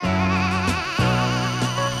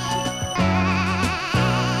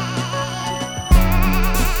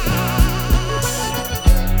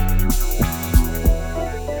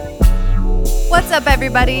What's up,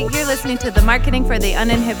 everybody? You're listening to the Marketing for the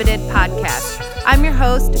Uninhibited podcast. I'm your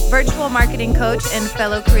host, virtual marketing coach, and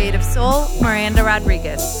fellow creative soul, Miranda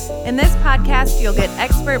Rodriguez. In this podcast, you'll get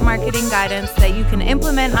expert marketing guidance that you can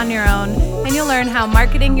implement on your own, and you'll learn how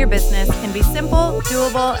marketing your business can be simple,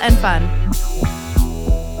 doable, and fun.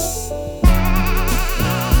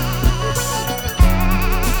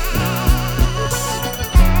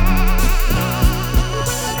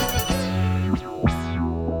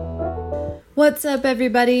 What's up,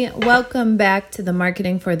 everybody? Welcome back to the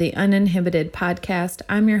Marketing for the Uninhibited podcast.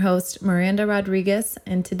 I'm your host, Miranda Rodriguez,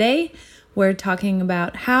 and today we're talking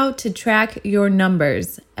about how to track your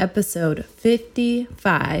numbers, episode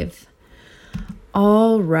 55.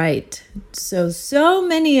 All right. So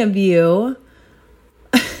many of you,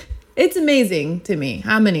 it's amazing to me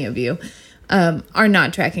how many of you are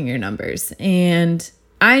not tracking your numbers. And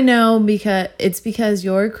I know because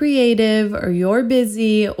you're creative or you're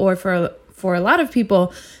busy, or for a lot of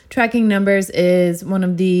people, tracking numbers is one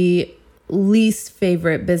of the least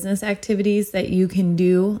favorite business activities that you can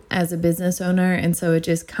do as a business owner. And so it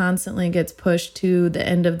just constantly gets pushed to the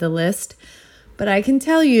end of the list. But I can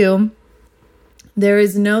tell you, there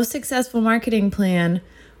is no successful marketing plan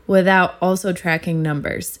without also tracking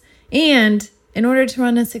numbers. And in order to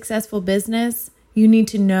run a successful business, you need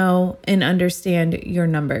to know and understand your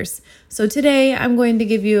numbers. So today I'm going to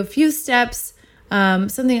give you a few steps,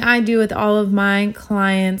 something I do with all of my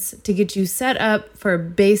clients to get you set up for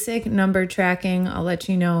basic number tracking. I'll let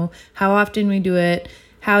you know how often we do it,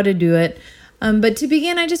 how to do it. But to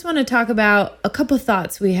begin, I just want to talk about a couple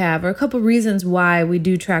thoughts we have, or a couple reasons why we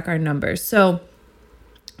do track our numbers. So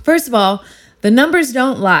first of all, the numbers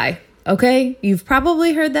don't lie, okay? You've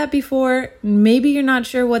probably heard that before. Maybe you're not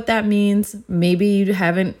sure what that means. Maybe you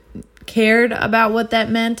haven't cared about what that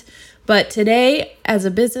meant. But today, as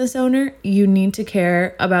a business owner, you need to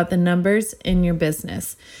care about the numbers in your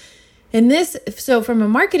business. So from a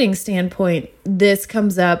marketing standpoint, this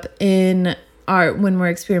comes up when we're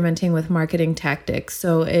experimenting with marketing tactics.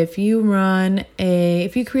 So if you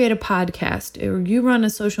create a podcast, or you run a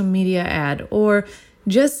social media ad, or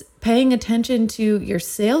just paying attention to your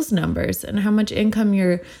sales numbers and how much income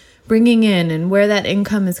you're bringing in and where that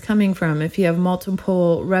income is coming from if you have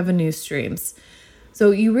multiple revenue streams.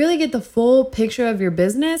 So you really get the full picture of your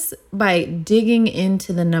business by digging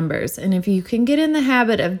into the numbers. And if you can get in the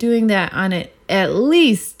habit of doing that on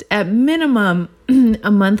at minimum, a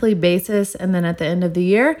monthly basis, and then at the end of the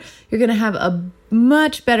year, you're going to have a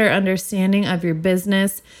much better understanding of your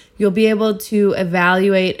business. You'll be able to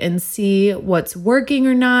evaluate and see what's working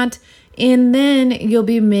or not. And then you'll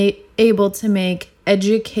be able to make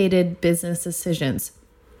educated business decisions.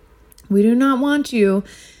 We do not want you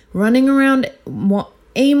running around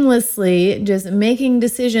aimlessly, just making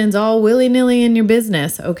decisions all willy-nilly in your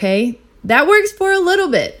business, okay? That works for a little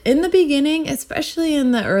bit. In the beginning, especially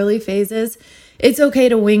in the early phases, it's okay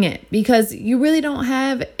to wing it because you really don't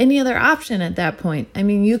have any other option at that point. I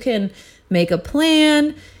mean, you can make a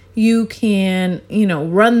plan, you can,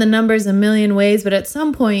 run the numbers a million ways, but at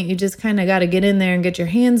some point you just kind of got to get in there and get your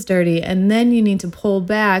hands dirty, and then you need to pull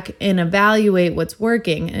back and evaluate what's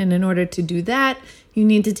working. And in order to do that, you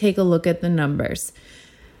need to take a look at the numbers.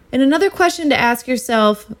 And another question to ask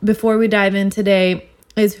yourself before we dive in today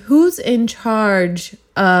is, who's in charge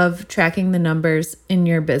of tracking the numbers in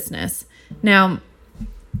your business? Now,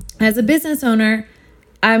 as a business owner,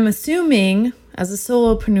 I'm assuming, as a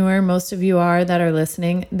solopreneur, most of you are that are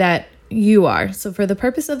listening, that you are. So for the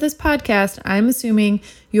purpose of this podcast, I'm assuming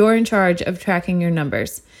you're in charge of tracking your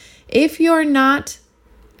numbers. If you're not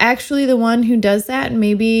actually the one who does that,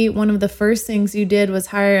 maybe one of the first things you did was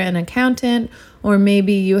hire an accountant, or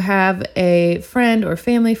maybe you have a friend or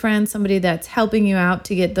family friend, somebody that's helping you out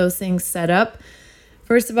to get those things set up.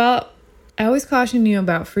 First of all, I always caution you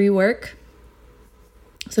about free work.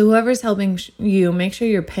 So whoever's helping you, make sure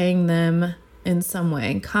you're paying them in some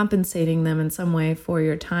way, compensating them in some way for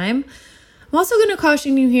your time. I'm also going to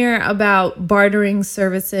caution you here about bartering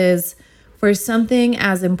services for something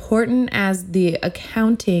as important as the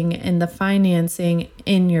accounting and the financing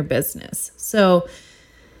in your business. So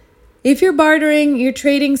if you're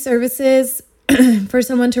trading services for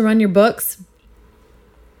someone to run your books,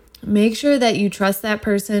 make sure that you trust that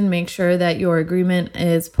person. Make sure that your agreement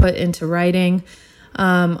is put into writing.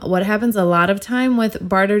 What happens a lot of time with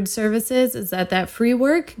bartered services is that free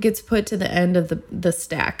work gets put to the end of the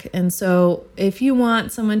stack. And so if you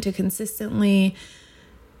want someone to consistently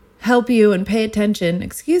help you and pay attention,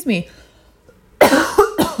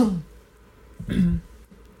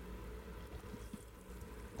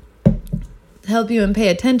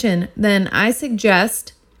 then I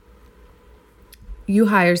suggest you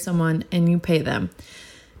hire someone and you pay them.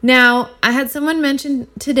 Now, I had someone mention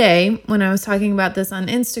today when I was talking about this on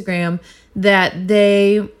Instagram that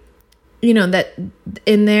they, that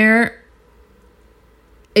in their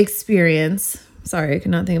experience, sorry, I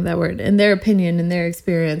cannot think of that word, in their opinion, in their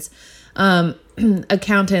experience,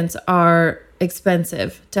 accountants are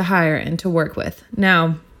expensive to hire and to work with.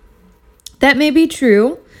 Now, that may be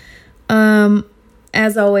true.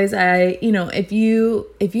 As always, if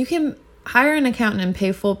you can hire an accountant and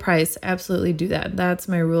pay full price, absolutely do that. That's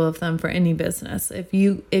my rule of thumb for any business. If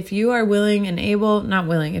you are willing and able, not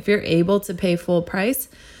willing, if you're able to pay full price,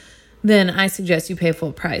 then I suggest you pay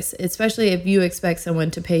full price, especially if you expect someone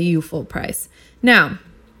to pay you full price. Now,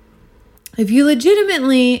 if you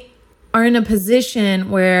legitimately are in a position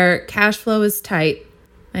where cash flow is tight,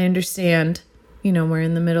 I understand, we're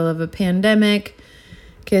in the middle of a pandemic.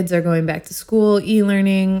 Kids are going back to school,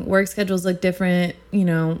 e-learning, work schedules look different,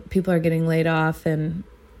 people are getting laid off and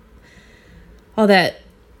all that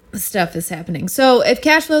stuff is happening. So if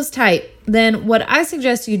cash flow is tight, then what I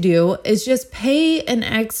suggest you do is just pay an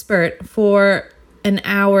expert for an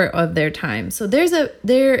hour of their time. So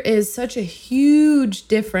there is such a huge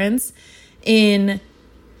difference in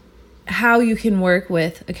how you can work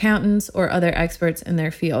with accountants or other experts in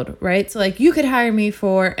their field, right? So like you could hire me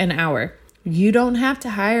for an hour. You don't have to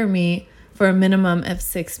hire me for a minimum of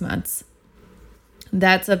 6 months.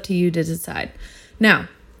 That's up to you to decide. Now,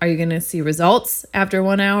 are you going to see results after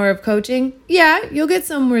 1 hour of coaching? Yeah, you'll get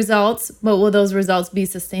some results, but will those results be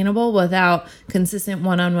sustainable without consistent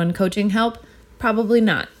one-on-one coaching help? Probably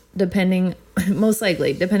not, most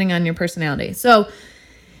likely, depending on your personality. So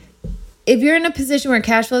if you're in a position where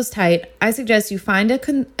cash flow is tight, I suggest you find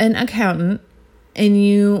an accountant and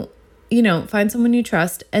you find someone you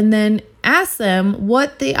trust and then ask them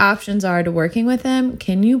what the options are to working with them.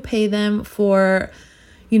 Can you pay them for,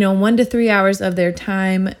 1 to 3 hours of their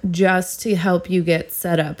time just to help you get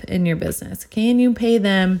set up in your business? Can you pay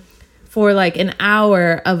them for like an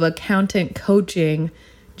hour of accountant coaching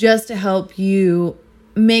just to help you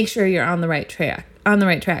make sure you're on the right track?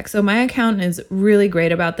 So my accountant is really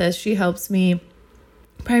great about this. She helps me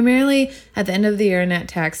primarily at the end of the year and at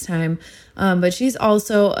tax time. But she's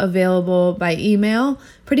also available by email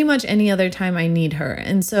pretty much any other time I need her.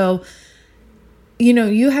 And so,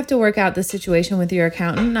 you have to work out the situation with your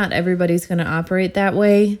accountant. Not everybody's going to operate that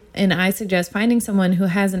way. And I suggest finding someone who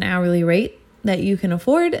has an hourly rate that you can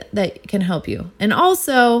afford that can help you. And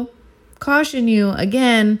also caution you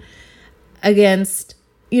again against,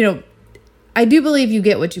 I do believe you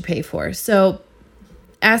get what you pay for. So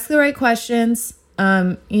ask the right questions.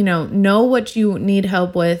 Know what you need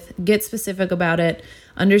help with, get specific about it,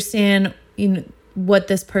 understand, what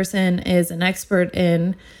this person is an expert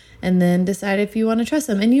in, and then decide if you want to trust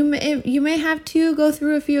them. And you may have to go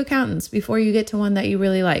through a few accountants before you get to one that you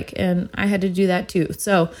really like. And I had to do that too.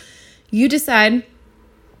 So you decide.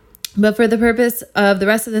 But for the purpose of the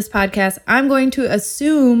rest of this podcast, I'm going to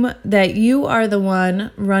assume that you are the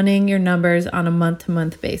one running your numbers on a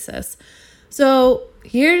month-to-month basis. So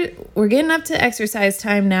here, we're getting up to exercise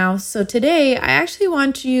time now. So today, I actually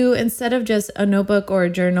want you, instead of just a notebook or a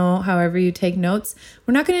journal, however you take notes,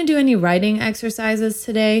 we're not going to do any writing exercises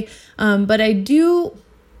today. But I do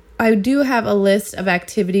have a list of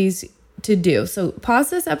activities to do. So pause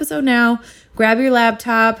this episode now, grab your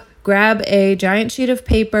laptop, grab a giant sheet of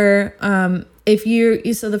paper. So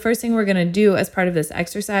the first thing we're going to do as part of this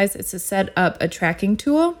exercise is to set up a tracking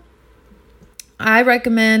tool. I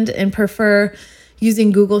recommend and prefer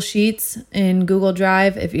using Google Sheets in Google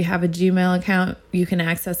Drive. If you have a Gmail account, you can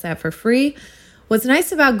access that for free. What's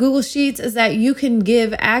nice about Google Sheets is that you can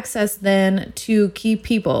give access then to key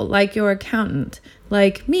people like your accountant,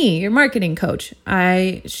 like me, your marketing coach.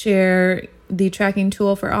 I share the tracking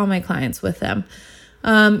tool for all my clients with them.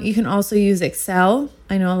 You can also use Excel.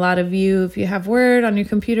 I know a lot of you, if you have Word on your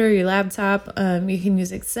computer, your laptop, you can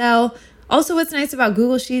use Excel. Also, what's nice about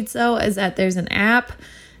Google Sheets, though, is that there's an app.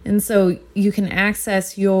 And so you can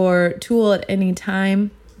access your tool at any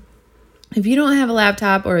time. If you don't have a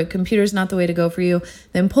laptop or a computer is not the way to go for you,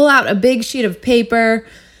 then pull out a big sheet of paper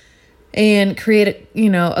and create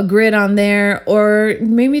a grid on there, or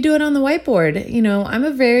maybe do it on the whiteboard. I'm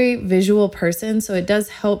a very visual person, so it does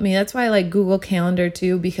help me. That's why I like Google Calendar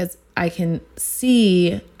too, because I can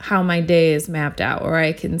see how my day is mapped out, or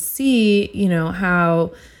I can see,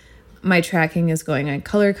 how my tracking is going. I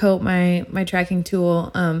color code my tracking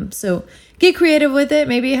tool. So get creative with it.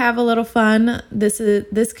 Maybe have a little fun.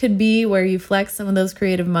 This could be where you flex some of those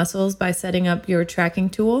creative muscles by setting up your tracking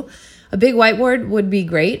tool. A big whiteboard would be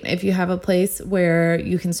great if you have a place where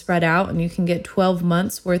you can spread out and you can get 12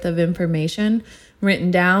 months worth of information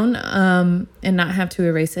written down and not have to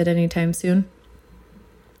erase it anytime soon.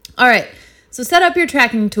 All right. So set up your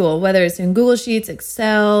tracking tool, whether it's in Google Sheets,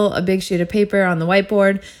 Excel, a big sheet of paper on the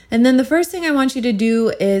whiteboard. And then the first thing I want you to do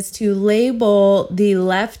is to label the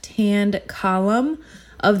left-hand column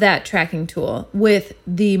of that tracking tool with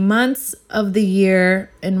the months of the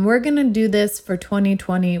year. And we're going to do this for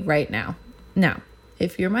 2020 right now. Now,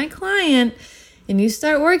 if you're my client and you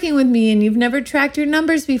start working with me and you've never tracked your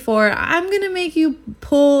numbers before, I'm going to make you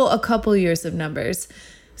pull a couple years of numbers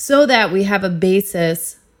so that we have a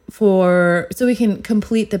basis so we can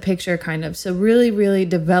complete the picture kind of. So really, really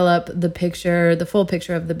develop the picture, the full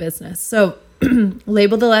picture of the business. So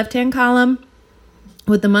label the left-hand column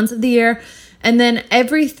with the months of the year. And then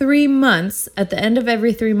every 3 months, at the end of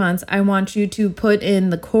every 3 months, I want you to put in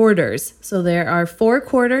the quarters. So there are 4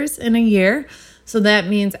 quarters in a year. So that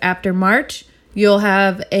means after March, you'll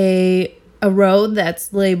have a row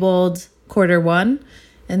that's labeled quarter 1.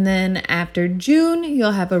 And then after June,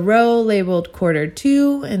 you'll have a row labeled quarter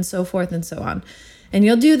 2, and so forth and so on. And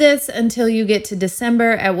you'll do this until you get to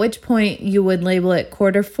December, at which point you would label it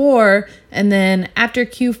quarter 4. And then after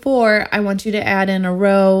Q4, I want you to add in a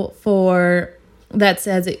row that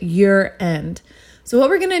says year end. So what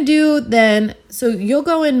we're going to do then, so you'll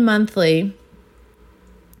go in monthly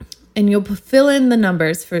and you'll fill in the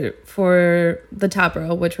numbers for the top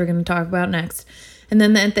row, which we're going to talk about next. And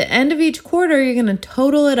then at the end of each quarter, you're going to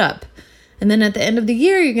total it up. And then at the end of the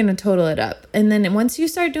year, you're going to total it up. And then once you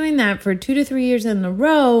start doing that for 2 to 3 years in a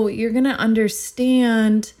row, you're going to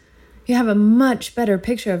understand, you have a much better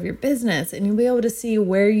picture of your business and you'll be able to see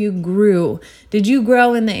where you grew. Did you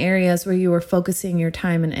grow in the areas where you were focusing your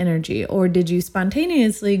time and energy? Or did you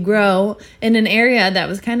spontaneously grow in an area that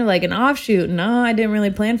was kind of like an offshoot? No, I didn't really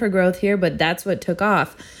plan for growth here, but that's what took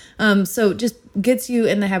off. So just gets you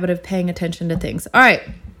in the habit of paying attention to things. All right.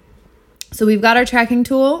 So we've got our tracking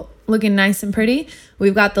tool looking nice and pretty.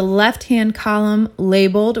 We've got the left-hand column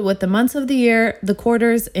labeled with the months of the year, the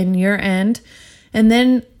quarters, and year end. And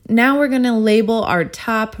then now we're going to label our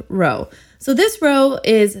top row. So this row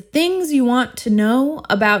is things you want to know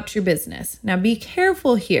about your business. Now be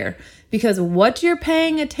careful here because what you're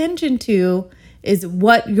paying attention to is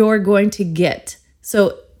what you're going to get.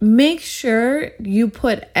 So make sure you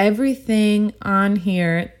put everything on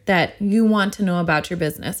here that you want to know about your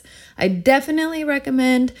business. I definitely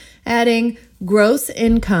recommend adding gross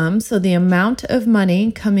income, so the amount of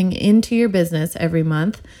money coming into your business every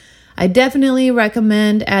month. I definitely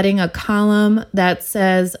recommend adding a column that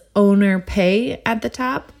says owner pay at the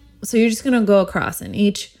top. So you're just going to go across in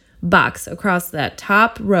each box across that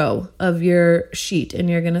top row of your sheet, and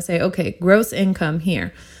you're going to say, okay, gross income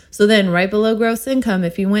here. So then right below gross income,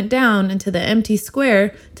 if you went down into the empty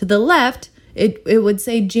square to the left, it would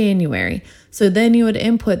say January. So then you would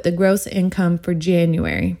input the gross income for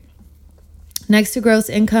January. Next to gross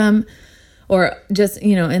income, or just,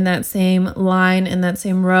 in that same line, in that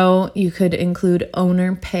same row, you could include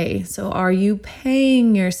owner pay. So are you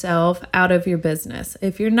paying yourself out of your business?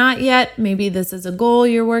 If you're not yet, maybe this is a goal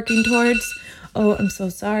you're working towards. Oh, I'm so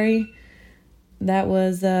sorry. That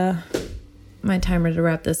was my timer to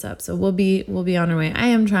wrap this up. So we'll be on our way. I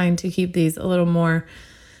am trying to keep these a little more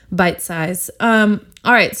bite size. All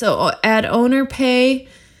right. So add owner pay,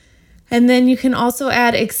 and then you can also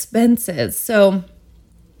add expenses. So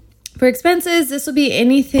for expenses, this will be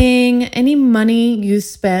any money you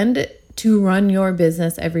spend to run your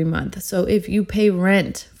business every month. So if you pay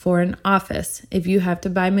rent for an office, if you have to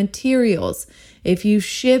buy materials, if you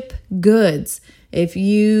ship goods, if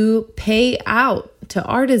you pay out to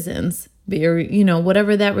artisans, or,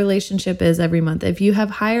 whatever that relationship is every month. If you have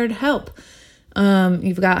hired help,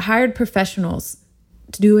 you've got hired professionals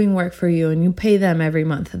doing work for you and you pay them every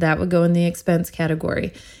month, that would go in the expense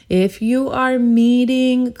category. If you are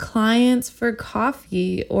meeting clients for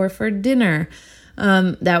coffee or for dinner,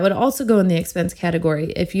 that would also go in the expense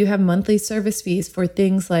category. If you have monthly service fees for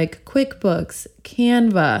things like QuickBooks,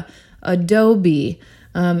 Canva, Adobe,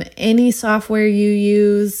 any software you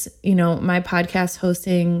use, my podcast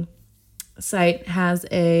hosting site has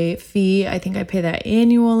a fee. I think I pay that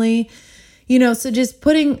annually. So just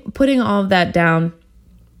putting all of that down.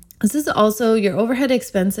 This is also your overhead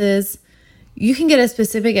expenses. You can get as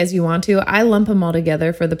specific as you want to. I lump them all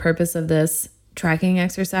together for the purpose of this tracking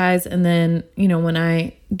exercise. And then, when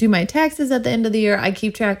I do my taxes at the end of the year, I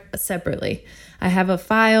keep track separately. I have a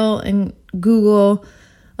file in Google,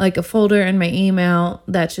 like a folder in my email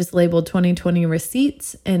that's just labeled 2020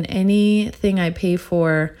 receipts, and anything I pay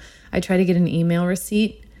for, I try to get an email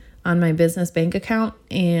receipt on my business bank account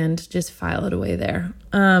and just file it away there.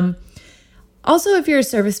 Also, if you're a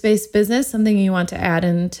service-based business, something you want to add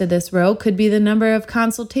into this row could be the number of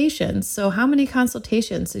consultations. So how many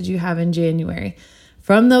consultations did you have in January?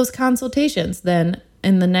 From those consultations, then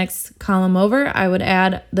in the next column over, I would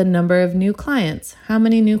add the number of new clients. How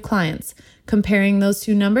many new clients? Comparing those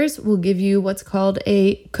two numbers will give you what's called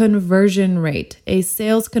a conversion rate, a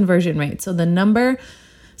sales conversion rate.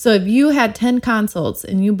 So if you had 10 consults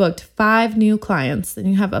and you booked 5 new clients, then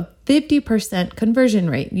you have a 50% conversion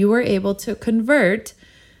rate. You were able to convert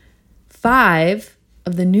 5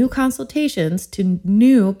 of the new consultations to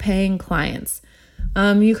new paying clients.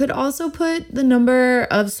 You could also put the number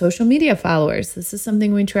of social media followers. This is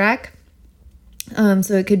something we track.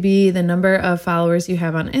 So it could be the number of followers you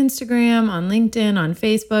have on Instagram, on LinkedIn, on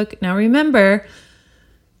Facebook. Now remember,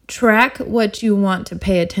 track what you want to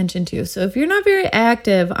pay attention to. So if you're not very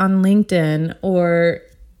active on LinkedIn or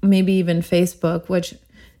maybe even Facebook, which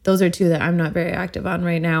those are two that I'm not very active on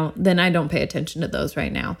right now, then I don't pay attention to those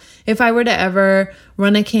right now. If I were to ever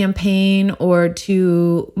run a campaign or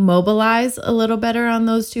to mobilize a little better on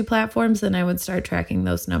those two platforms, then I would start tracking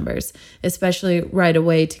those numbers, especially right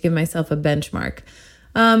away to give myself a benchmark.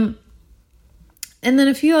 And then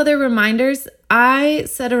a few other reminders. I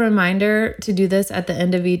set a reminder to do this at the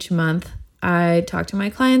end of each month. I talk to my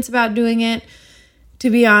clients about doing it.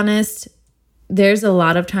 To be honest, there's a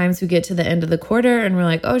lot of times we get to the end of the quarter and we're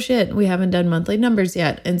like, oh shit, we haven't done monthly numbers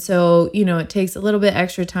yet. And so, it takes a little bit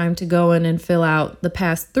extra time to go in and fill out the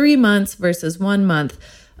past 3 months versus 1 month.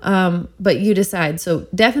 But you decide. So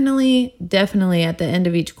definitely at the end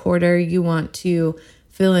of each quarter, you want to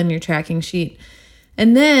fill in your tracking sheet.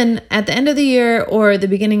 And then at the end of the year or the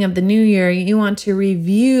beginning of the new year, you want to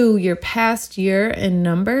review your past year in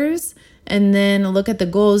numbers and then look at the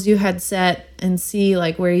goals you had set and see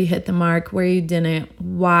like where you hit the mark, where you didn't,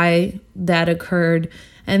 why that occurred.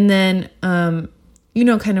 And then,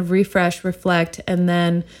 kind of refresh, reflect, and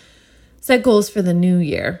then set goals for the new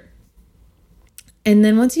year. And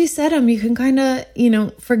then once you set them, you can kind of,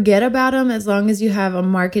 forget about them as long as you have a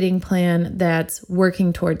marketing plan that's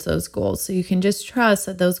working towards those goals. So you can just trust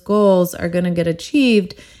that those goals are going to get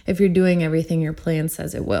achieved if you're doing everything your plan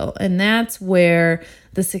says it will. And that's where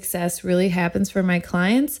the success really happens for my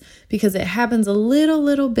clients, because it happens a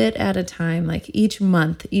little bit at a time. Like each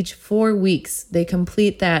month, each 4 weeks, they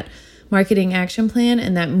complete that marketing action plan,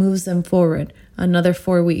 and that moves them forward. Another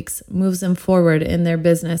 4 weeks moves them forward in their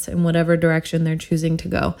business in whatever direction they're choosing to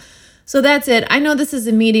go. So that's it. I know this is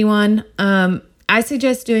a meaty one. I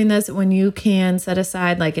suggest doing this when you can set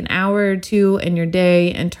aside like an hour or two in your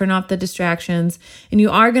day and turn off the distractions. And you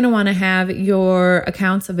are going to want to have your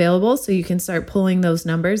accounts available so you can start pulling those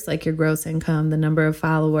numbers, like your gross income, the number of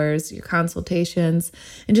followers, your consultations,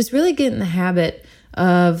 and just really get in the habit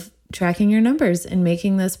of tracking your numbers and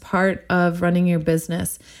making this part of running your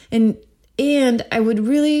business. And I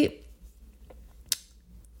really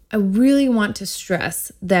want to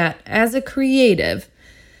stress that as a creative,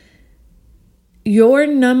 your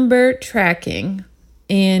number tracking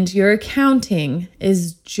and your accounting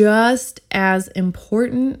is just as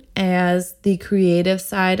important as the creative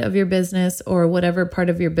side of your business or whatever part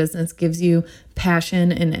of your business gives you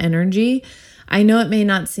passion and energy. I know it may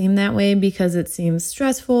not seem that way because it seems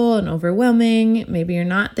stressful and overwhelming. Maybe you're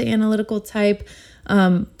not the analytical type,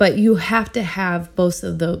 but you have to have both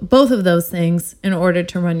of those things in order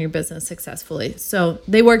to run your business successfully. So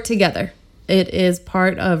they work together. It is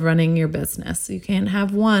part of running your business. You can't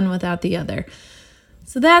have one without the other.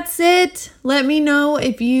 So that's it. Let me know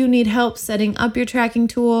if you need help setting up your tracking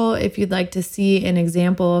tool, if you'd like to see an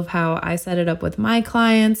example of how I set it up with my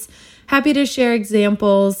clients. Happy to share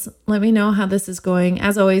examples. Let me know how this is going.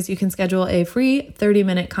 As always, you can schedule a free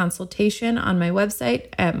 30-minute consultation on my website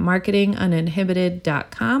at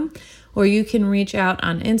marketinguninhibited.com, or you can reach out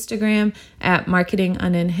on Instagram at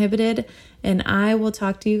marketinguninhibited, and I will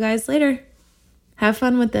talk to you guys later. Have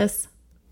fun with this.